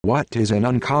What is an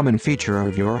uncommon feature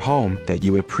of your home that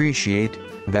you appreciate,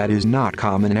 that is not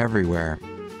common everywhere?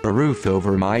 A roof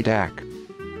over my deck.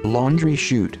 Laundry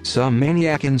chute. Some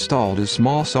maniac installed a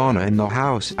small sauna in the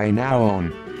house I now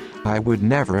own. I would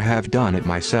never have done it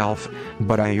myself,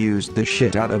 but I used the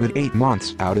shit out of it 8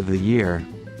 months out of the year.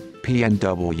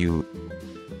 PNW.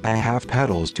 I have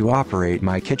pedals to operate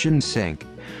my kitchen sink.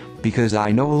 Because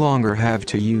I no longer have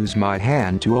to use my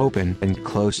hand to open and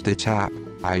close the tap,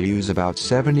 I use about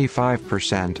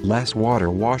 75% less water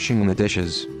washing the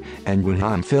dishes. And when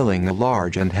I'm filling a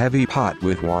large and heavy pot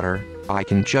with water, I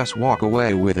can just walk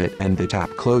away with it and the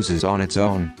tap closes on its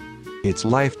own. It's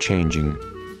life-changing.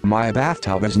 My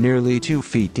bathtub is nearly 2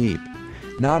 feet deep.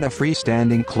 Not a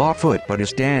freestanding clawfoot but a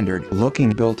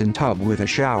standard-looking built-in tub with a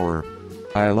shower.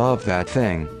 I love that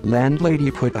thing. Landlady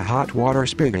put a hot water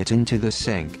spigot into the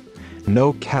sink.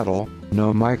 No kettle,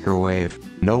 no microwave,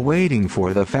 no waiting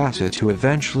for the faucet to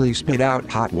eventually spit out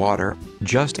hot water,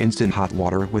 just instant hot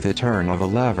water with a turn of a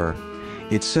lever.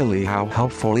 It's silly how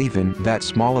helpful even that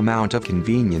small amount of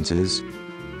convenience is.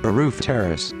 A roof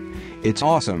terrace. It's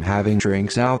awesome having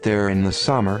drinks out there in the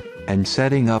summer, and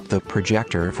setting up the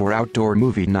projector for outdoor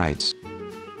movie nights.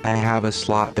 I have a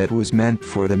slot that was meant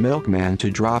for the milkman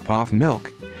to drop off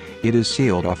milk. It is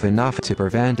sealed off enough to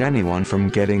prevent anyone from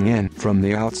getting in from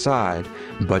the outside,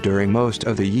 but during most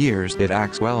of the years it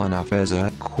acts well enough as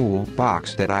a cool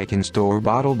box that I can store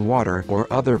bottled water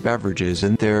or other beverages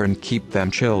in there and keep them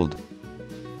chilled.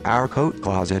 Our coat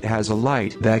closet has a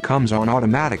light that comes on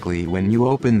automatically when you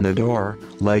open the door,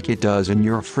 like it does in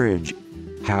your fridge.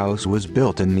 House was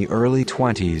built in the early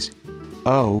 20s.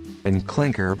 Oh, and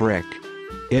clinker brick.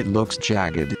 It looks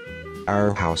jagged.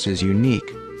 Our house is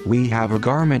unique. We have a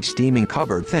garment steaming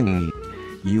cupboard thingy.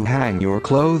 You hang your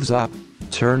clothes up,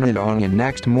 turn it on and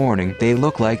next morning they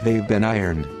look like they've been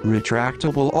ironed.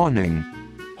 Retractable awning.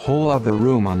 Whole other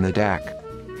room on the deck.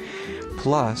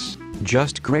 Plus,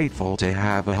 just grateful to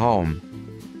have a home.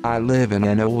 I live in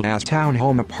an old-ass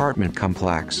townhome apartment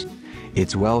complex.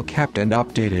 It's well kept and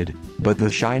updated, but the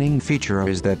shining feature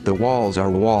is that the walls are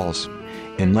walls.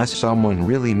 Unless someone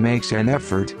really makes an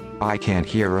effort, I can't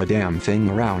hear a damn thing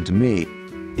around me.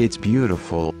 It's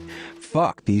beautiful.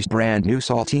 Fuck these brand new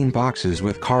saltine boxes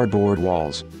with cardboard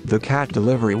walls. The cat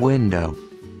delivery window.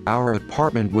 Our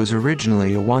apartment was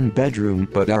originally a 1-bedroom,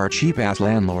 but our cheap-ass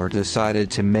landlord decided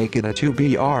to make it a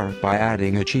 2BR by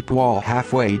adding a cheap wall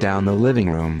halfway down the living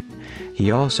room.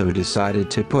 He also decided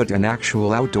to put an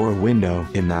actual outdoor window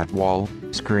in that wall,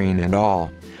 screen and all.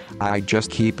 I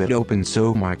just keep it open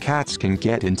so my cats can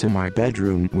get into my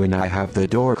bedroom when I have the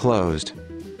door closed.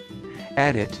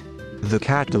 Edit. The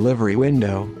cat delivery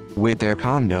window, with their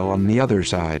condo on the other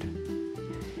side.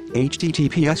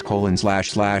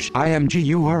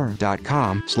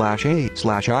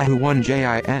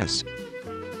 https://imgur.com/a/ihu1jis.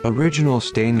 Original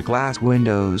stained glass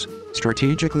windows,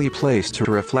 strategically placed to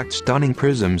reflect stunning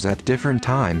prisms at different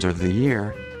times of the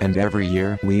year, and every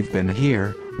year we've been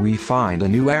here, we find a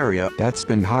new area that's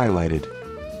been highlighted.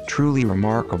 Truly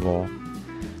remarkable.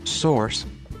 Source: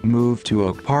 moved to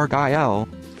Oak Park, IL,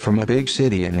 from a big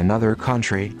city in another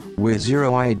country, with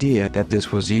zero idea that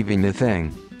this was even a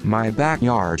thing. My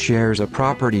backyard shares a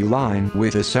property line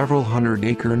with a several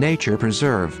hundred-acre nature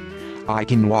preserve. I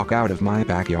can walk out of my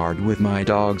backyard with my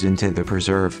dogs into the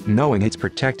preserve knowing it's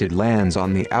protected lands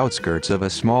on the outskirts of a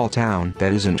small town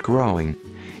that isn't growing.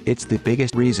 It's the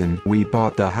biggest reason we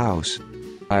bought the house.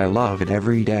 I love it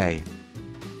every day.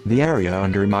 The area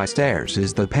under my stairs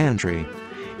is the pantry.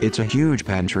 It's a huge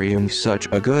pantry and such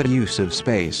a good use of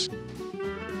space.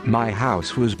 My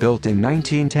house was built in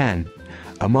 1910.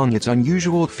 Among its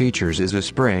unusual features is a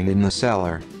spring in the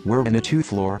cellar. We're in a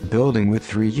 2-floor building with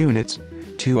 3 units,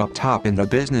 2 up top and a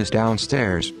business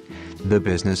downstairs. The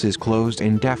business is closed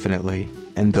indefinitely,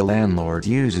 and the landlord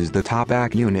uses the top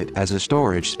back unit as a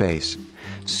storage space.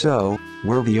 So,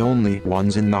 we're the only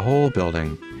ones in the whole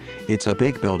building. It's a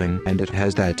big building and it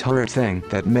has that turret thing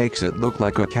that makes it look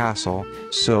like a castle,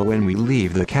 so when we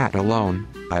leave the cat alone,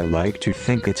 I like to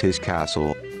think it's his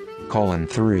castle.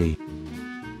 3.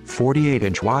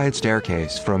 48-inch wide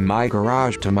staircase from my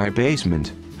garage to my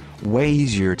basement. Way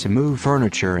easier to move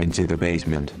furniture into the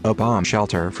basement. A bomb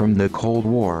shelter from the Cold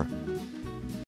War.